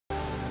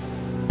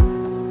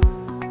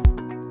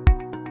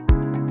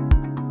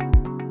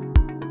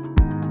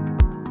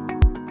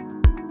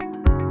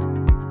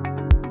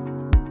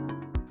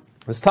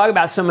Let's talk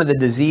about some of the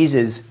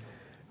diseases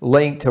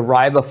linked to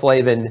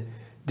riboflavin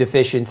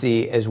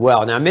deficiency as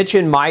well. Now, I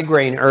mentioned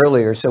migraine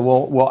earlier, so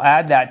we'll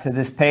add that to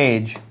this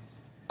page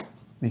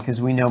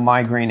because we know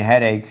migraine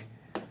headache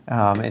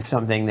is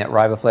something that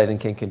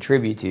riboflavin can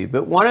contribute to.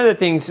 But one of the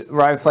things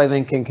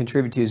riboflavin can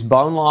contribute to is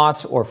bone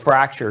loss or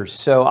fractures.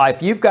 So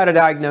if you've got a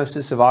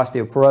diagnosis of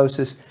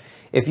osteoporosis,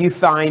 if you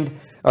find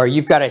or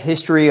you've got a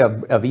history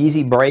of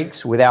easy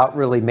breaks without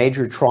really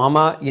major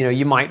trauma,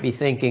 you might be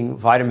thinking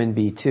vitamin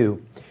B2.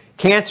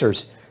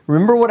 Cancers.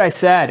 Remember what I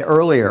said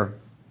earlier.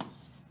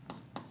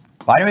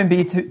 Vitamin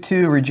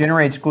B2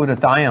 regenerates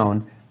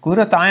glutathione.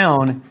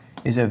 Glutathione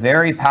is a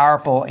very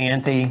powerful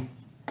anti-cancer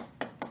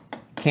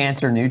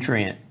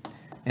nutrient.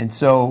 And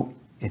so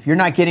if you're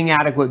not getting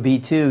adequate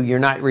B2, you're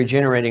not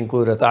regenerating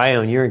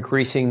glutathione. You're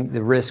increasing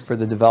the risk for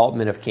the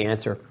development of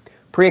cancer.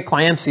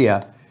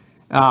 Preeclampsia.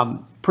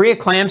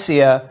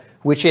 Preeclampsia,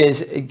 which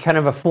is kind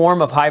of a form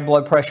of high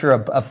blood pressure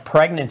of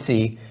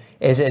pregnancy,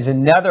 is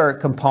another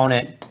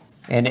component.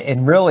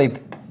 And really,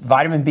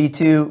 vitamin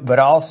B2, but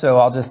also,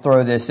 I'll just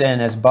throw this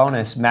in as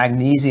bonus,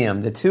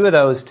 magnesium. The two of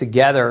those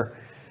together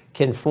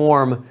can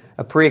form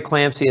a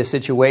preeclampsia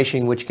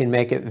situation, which can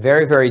make it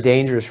very, very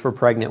dangerous for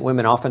pregnant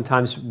women.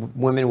 Oftentimes,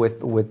 women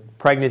with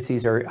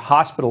pregnancies are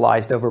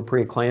hospitalized over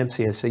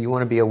preeclampsia, so you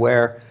want to be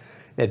aware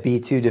that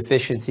B2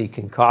 deficiency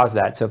can cause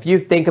that. So if you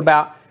think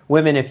about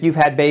women, if you've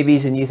had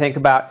babies and you think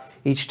about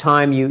each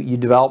time you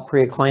develop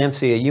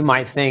preeclampsia, you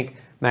might think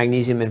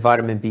magnesium and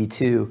vitamin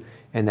B2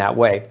 in that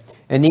way.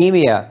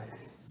 Anemia.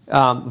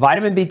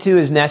 Vitamin B2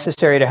 is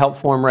necessary to help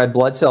form red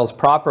blood cells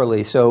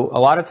properly. So a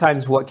lot of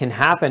times what can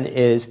happen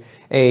is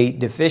a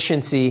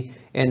deficiency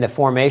in the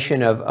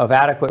formation of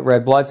adequate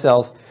red blood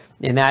cells,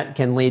 and that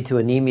can lead to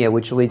anemia,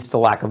 which leads to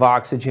lack of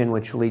oxygen,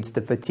 which leads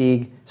to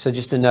fatigue. So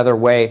just another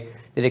way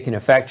that it can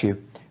affect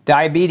you.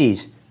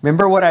 Diabetes.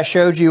 Remember what I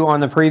showed you on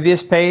the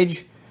previous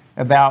page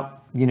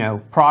about,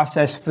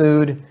 processed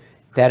food,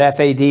 that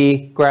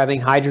FAD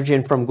grabbing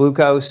hydrogen from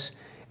glucose?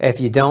 If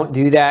you don't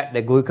do that,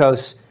 the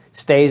glucose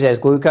stays as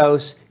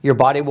glucose. Your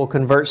body will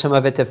convert some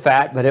of it to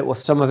fat, but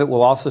some of it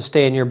will also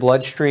stay in your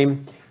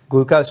bloodstream.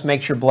 Glucose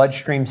makes your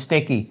bloodstream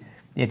sticky.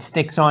 It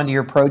sticks onto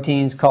your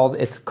proteins.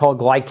 It's called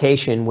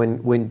glycation.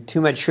 When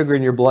too much sugar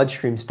in your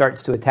bloodstream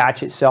starts to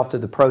attach itself to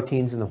the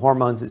proteins and the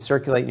hormones that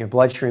circulate in your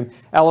bloodstream,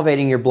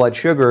 elevating your blood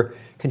sugar,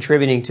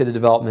 contributing to the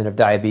development of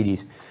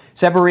diabetes.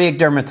 Seborrheic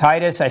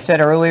dermatitis. I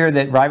said earlier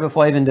that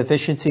riboflavin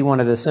deficiency,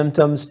 one of the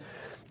symptoms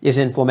is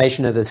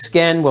inflammation of the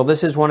skin. Well,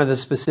 this is one of the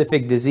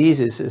specific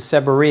diseases, is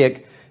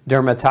seborrheic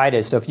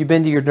dermatitis. So if you've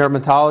been to your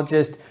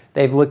dermatologist,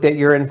 they've looked at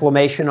your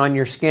inflammation on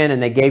your skin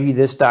and they gave you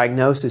this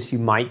diagnosis, you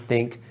might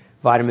think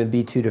vitamin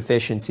B2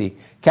 deficiency.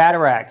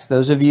 Cataracts.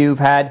 Those of you who've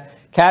had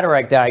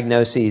cataract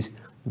diagnoses,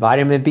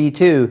 vitamin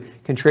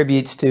B2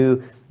 contributes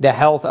to the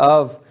health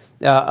of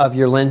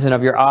your lens and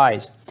of your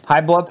eyes.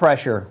 High blood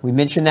pressure. We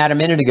mentioned that a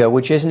minute ago,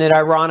 which isn't it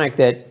ironic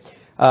that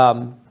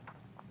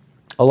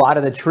a lot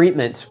of the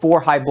treatments for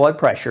high blood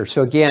pressure.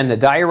 So again, the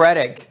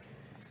diuretic,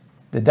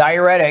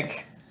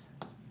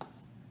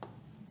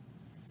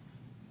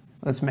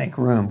 let's make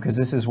room because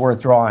this is worth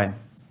drawing.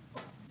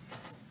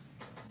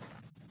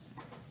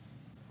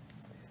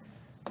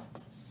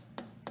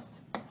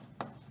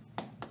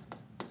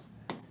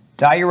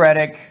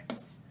 Diuretic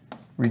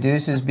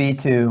reduces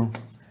B2.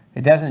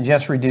 It doesn't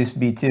just reduce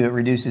B2, it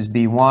reduces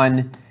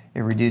B1,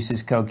 it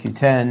reduces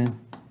CoQ10,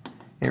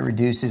 it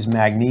reduces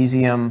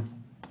magnesium,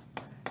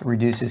 it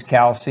reduces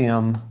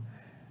calcium,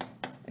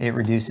 it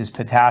reduces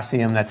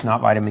potassium. That's not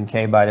vitamin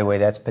K, by the way,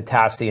 that's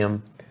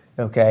potassium,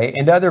 okay?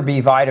 And other B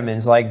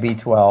vitamins like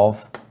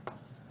B12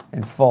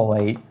 and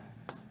folate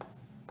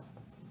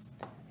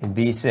and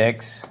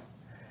B6.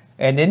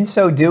 And in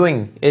so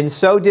doing,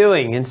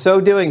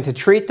 to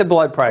treat the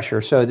blood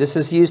pressure, so this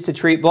is used to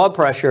treat blood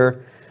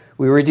pressure,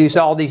 we reduce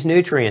all these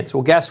nutrients.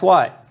 Well, guess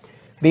what?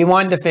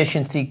 B1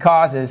 deficiency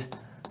causes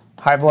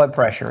high blood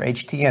pressure,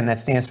 HTN, that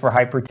stands for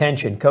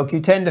hypertension.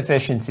 CoQ10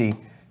 deficiency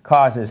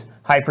causes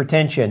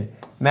hypertension.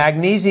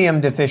 Magnesium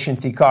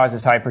deficiency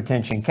causes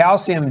hypertension.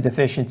 Calcium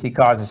deficiency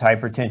causes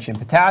hypertension.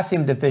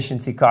 Potassium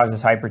deficiency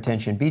causes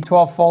hypertension.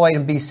 B12, folate,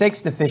 and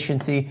B6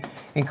 deficiency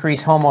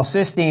increase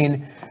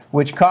homocysteine,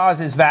 which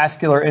causes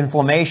vascular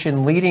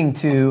inflammation, leading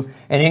to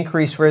an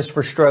increased risk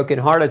for stroke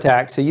and heart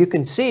attack. So you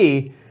can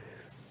see,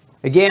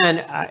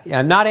 again,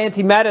 I'm not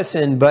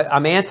anti-medicine, but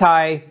I'm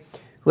anti,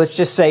 let's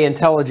just say,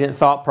 intelligent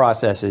thought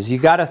processes. You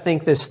got to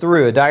think this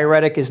through. A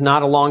diuretic is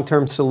not a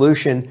long-term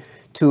solution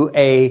to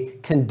a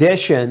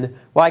condition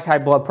like high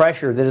blood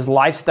pressure that is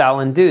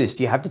lifestyle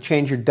induced. You have to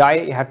change your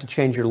diet, you have to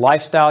change your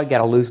lifestyle, you got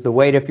to lose the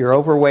weight if you're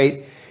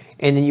overweight,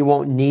 and then you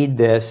won't need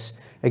this.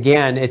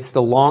 Again, it's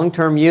the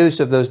long-term use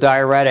of those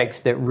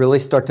diuretics that really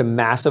start to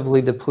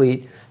massively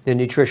deplete the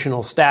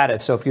nutritional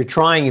status. So if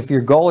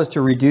your goal is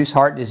to reduce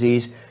heart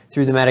disease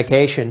through the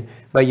medication,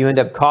 but you end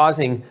up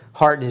causing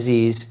heart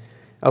disease,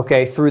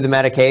 okay, through the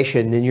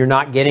medication, then you're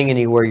not getting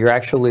anywhere. You're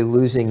actually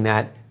losing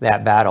that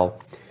battle.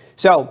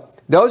 So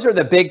those are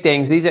the big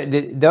things.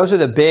 Those are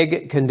the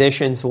big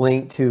conditions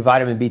linked to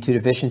vitamin B2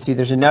 deficiency.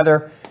 There's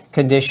another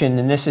condition,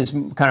 and this is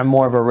kind of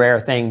more of a rare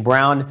thing,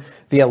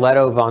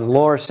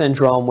 Brown-Vialetto-Van-Laere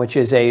syndrome, which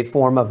is a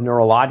form of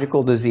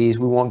neurological disease.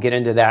 We won't get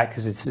into that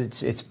because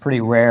it's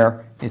pretty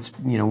rare. It's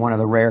one of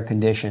the rare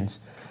conditions.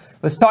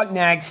 Let's talk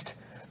next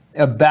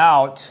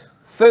about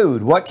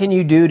food. What can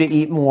you do to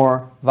eat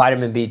more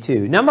vitamin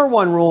B2? Number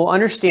one rule,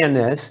 understand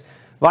this.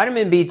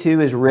 Vitamin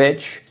B2 is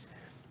rich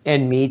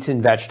in meats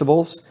and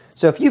vegetables.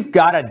 So if you've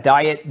got a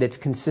diet that's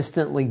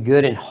consistently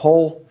good in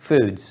whole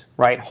foods,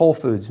 right? Whole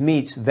foods,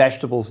 meats,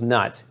 vegetables,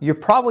 nuts, you're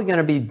probably going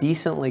to be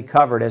decently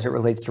covered as it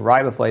relates to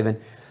riboflavin.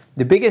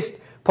 The biggest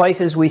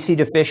places we see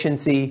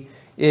deficiency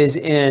is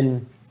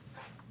in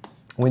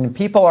when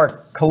people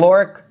are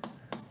caloric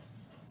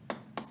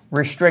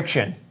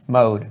restriction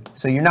mode.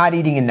 So you're not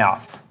eating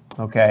enough,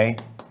 okay?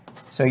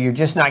 So you're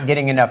just not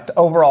getting enough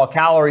overall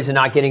calories and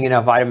not getting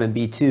enough vitamin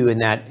B2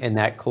 in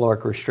that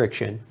caloric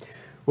restriction.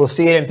 We'll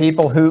see it in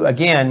people who,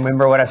 again,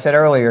 remember what I said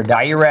earlier,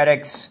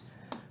 diuretics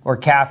or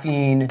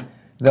caffeine,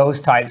 those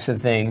types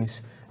of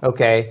things,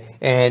 okay?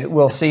 And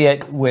we'll see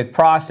it with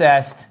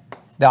processed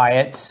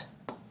diets.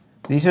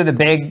 These are the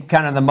big,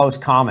 kind of the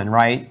most common,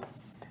 right?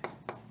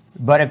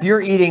 But if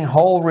you're eating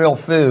whole, real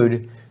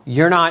food,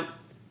 you're not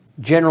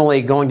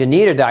generally going to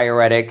need a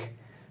diuretic.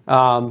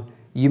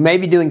 You may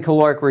be doing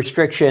caloric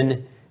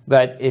restriction,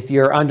 but if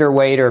you're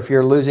underweight or if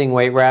you're losing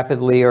weight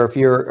rapidly or if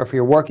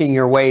you're working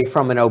your way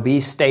from an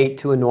obese state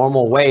to a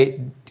normal weight,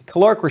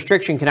 caloric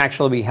restriction can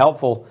actually be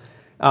helpful.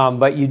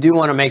 But you do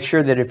want to make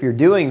sure that if you're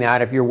doing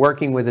that, if you're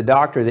working with a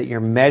doctor, that you're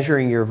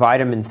measuring your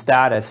vitamin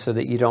status so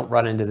that you don't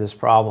run into this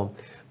problem.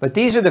 But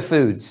these are the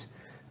foods,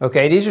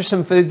 okay? These are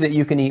some foods that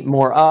you can eat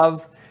more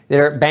of.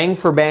 They're bang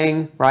for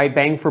bang, right?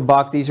 Bang for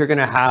buck. These are going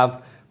to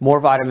have more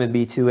vitamin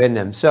B2 in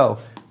them. So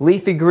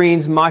leafy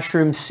greens,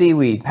 mushrooms,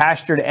 seaweed,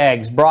 pastured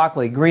eggs,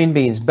 broccoli, green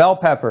beans, bell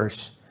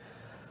peppers,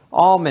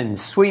 almonds,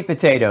 sweet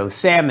potato,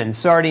 salmon,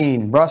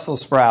 sardine,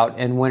 Brussels sprout,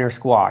 and winter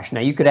squash. Now,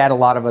 you could add a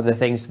lot of other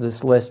things to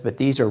this list, but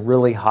these are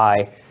really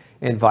high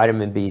in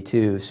vitamin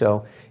B2.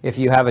 So if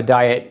you have a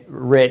diet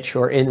rich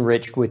or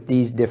enriched with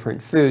these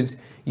different foods,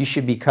 you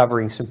should be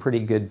covering some pretty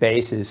good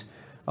bases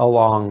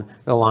along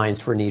the lines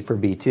for need for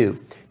B2.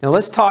 Now,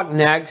 let's talk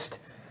next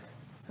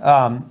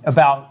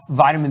about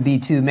vitamin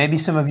B2. Maybe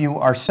some of you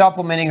are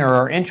supplementing or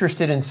are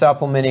interested in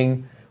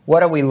supplementing. What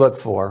do we look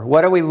for?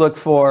 What do we look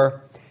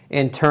for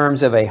in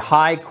terms of a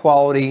high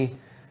quality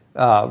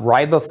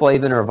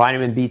riboflavin or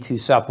vitamin B2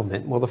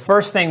 supplement? Well, the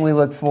first thing we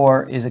look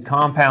for is a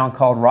compound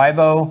called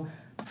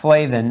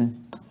riboflavin.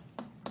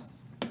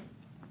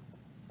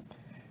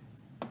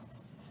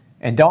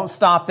 And don't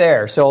stop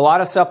there. So a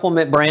lot of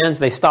supplement brands,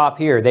 they stop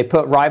here. They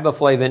put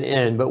riboflavin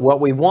in, but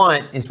what we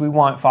want is we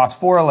want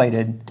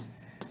phosphorylated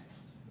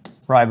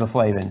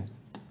riboflavin.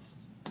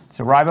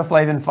 So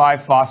riboflavin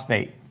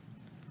 5-phosphate.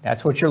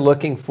 That's what you're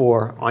looking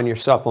for on your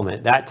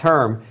supplement. That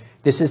term,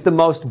 this is the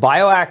most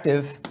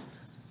bioactive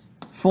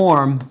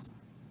form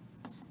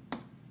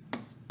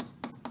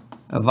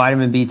of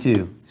vitamin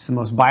B2. It's the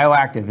most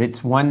bioactive.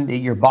 It's one that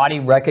your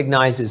body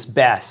recognizes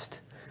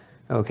best.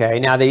 Okay,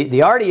 now the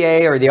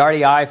RDA or the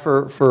RDI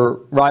for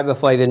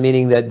riboflavin,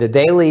 meaning that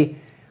the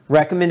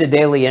recommended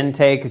daily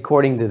intake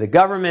according to the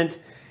government,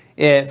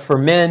 for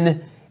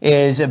men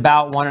is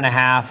about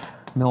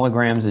 1.5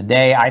 milligrams a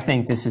day. I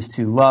think this is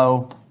too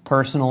low,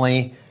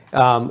 personally.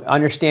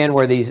 Understand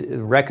where these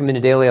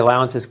recommended daily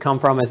allowances come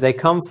from, as they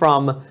come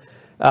from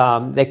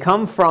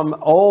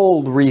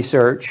old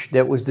research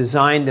that was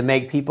designed to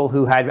make people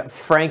who had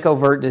frank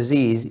overt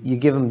disease. You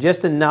give them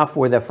just enough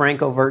where the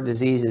frank overt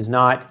disease is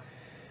not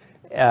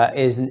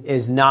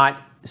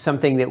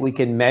something that we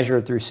can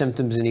measure through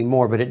symptoms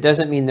anymore, but it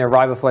doesn't mean their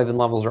riboflavin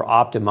levels are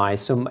optimized.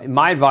 So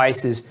my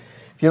advice is,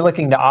 if you're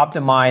looking to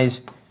optimize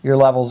your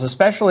levels,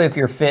 especially if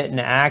you're fit and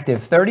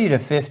active, 30 to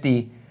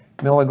 50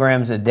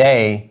 milligrams a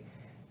day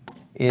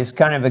is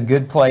kind of a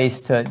good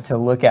place to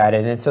look at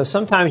it. And so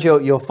sometimes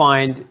you'll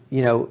find,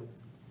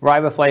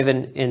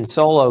 riboflavin in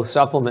solo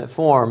supplement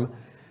form,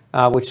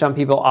 which some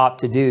people opt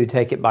to do,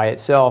 take it by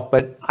itself.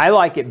 But I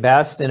like it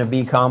best in a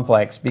B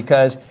complex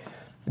because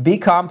the B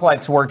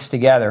complex works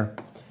together.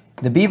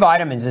 The B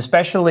vitamins,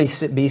 especially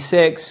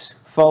B6,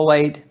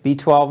 folate,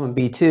 B12, and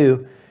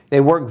B2, they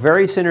work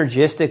very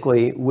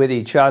synergistically with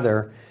each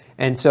other.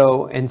 And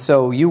so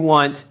you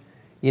want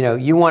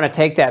to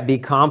take that B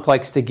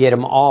complex to get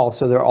them all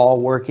so they're all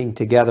working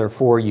together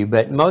for you.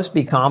 But most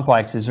B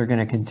complexes are going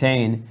to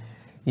contain,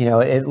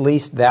 at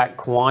least that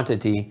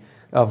quantity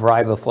of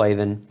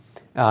riboflavin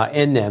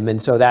in them.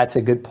 And so that's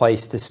a good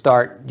place to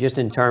start just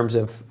in terms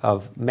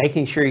of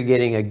making sure you're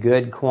getting a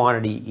good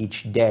quantity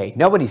each day.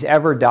 Nobody's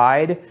ever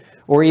died,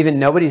 or even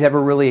nobody's ever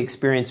really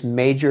experienced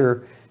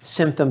major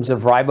symptoms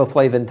of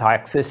riboflavin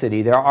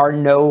toxicity. There are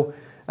no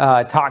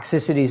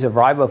toxicities of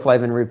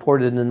riboflavin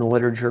reported in the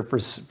literature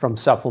from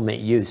supplement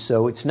use.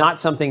 So it's not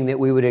something that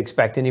we would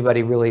expect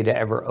anybody really to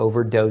ever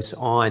overdose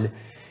on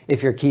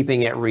if you're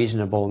keeping it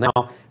reasonable.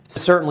 Now,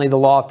 certainly the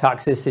law of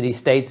toxicity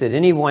states that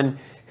anyone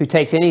who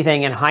takes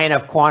anything in high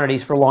enough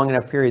quantities for long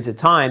enough periods of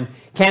time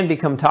can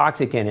become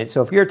toxic in it.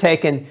 So if you're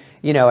taking,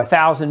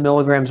 1,000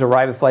 milligrams of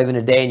riboflavin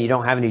a day and you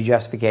don't have any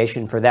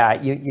justification for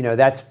that,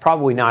 that's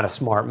probably not a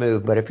smart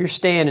move. But if you're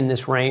staying in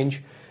this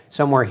range,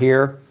 somewhere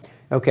here,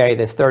 okay,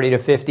 this 30 to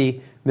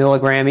 50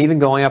 milligram, even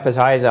going up as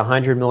high as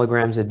 100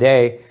 milligrams a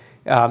day,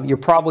 you're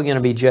probably going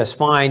to be just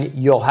fine.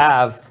 You'll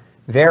have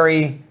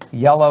very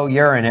yellow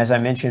urine, as I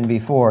mentioned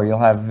before. You'll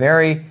have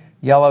very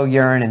yellow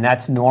urine, and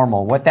that's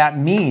normal. What that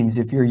means,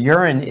 if your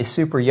urine is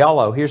super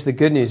yellow, here's the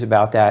good news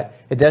about that.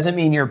 It doesn't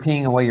mean you're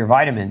peeing away your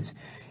vitamins.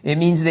 It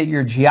means that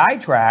your GI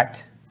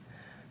tract,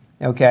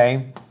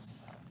 okay,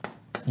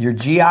 your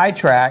GI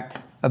tract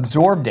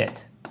absorbed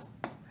it.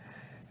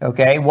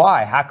 Okay,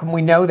 why? How can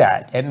we know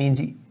that? It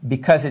means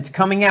because it's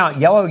coming out,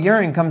 yellow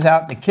urine comes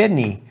out the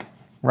kidney,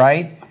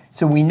 right?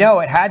 So we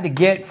know it had to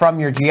get from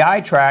your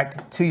GI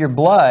tract to your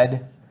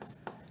blood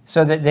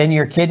so that then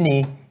your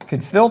kidney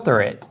could filter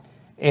it.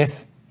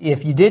 If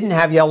you didn't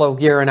have yellow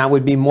urine, I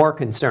would be more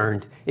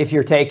concerned if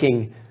you're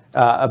taking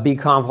a B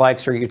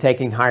complex or you're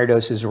taking higher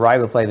doses of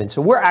riboflavin.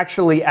 So we're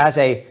actually, as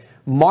a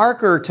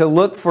marker to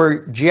look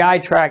for GI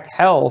tract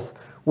health,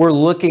 we're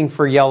looking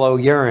for yellow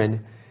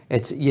urine.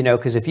 It's,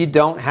 because if you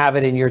don't have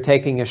it and you're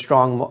taking a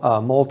strong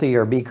multi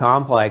or B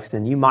complex,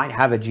 then you might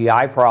have a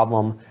GI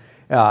problem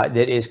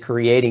that is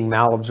creating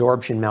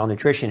malabsorption,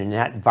 malnutrition, and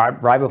that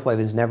riboflavin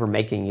is never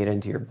making it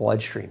into your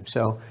bloodstream.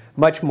 So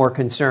much more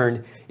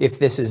concerned if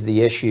this is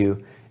the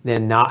issue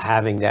than not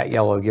having that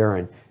yellow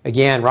urine.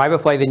 Again,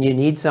 riboflavin, you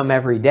need some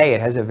every day.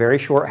 It has a very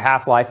short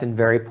half-life and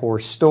very poor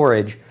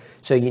storage,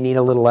 so you need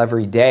a little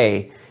every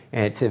day,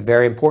 and it's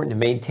very important to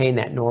maintain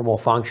that normal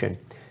function.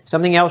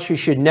 Something else you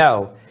should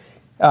know,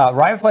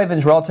 riboflavin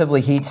is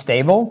relatively heat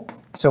stable,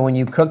 so when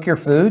you cook your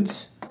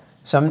foods,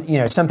 some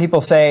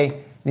people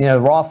say, the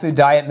raw food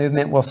diet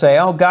movement will say,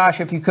 oh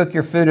gosh, if you cook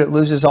your food, it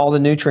loses all the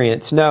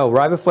nutrients. No,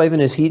 riboflavin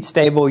is heat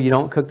stable. You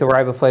don't cook the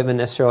riboflavin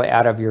necessarily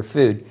out of your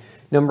food.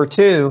 Number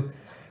two,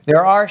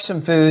 there are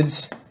some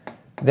foods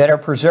that are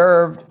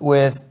preserved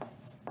with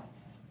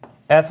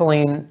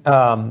ethylene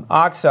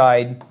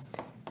oxide,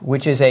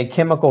 which is a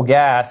chemical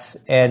gas,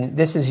 and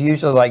this is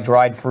usually like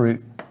dried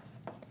fruit.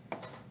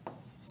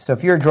 So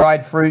if you're a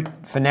dried fruit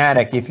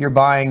fanatic, if you're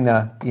buying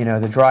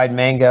the dried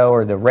mango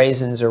or the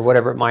raisins or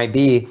whatever it might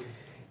be,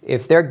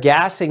 if they're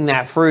gassing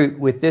that fruit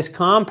with this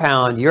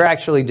compound, you're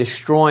actually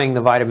destroying the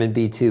vitamin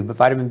B2. But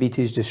vitamin B2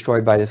 is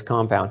destroyed by this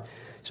compound.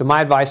 So my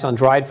advice on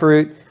dried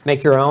fruit,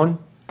 make your own.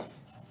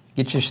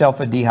 Get yourself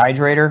a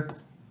dehydrator.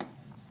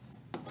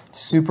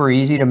 Super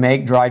easy to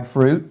make dried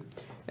fruit,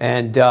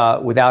 and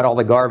without all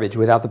the garbage,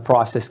 without the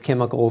processed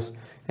chemicals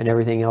and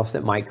everything else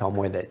that might come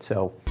with it.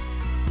 So,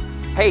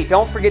 hey,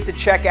 don't forget to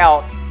check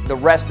out the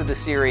rest of the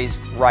series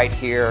right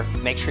here.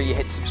 Make sure you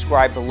hit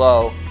subscribe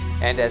below.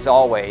 And as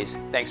always,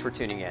 thanks for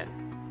tuning in.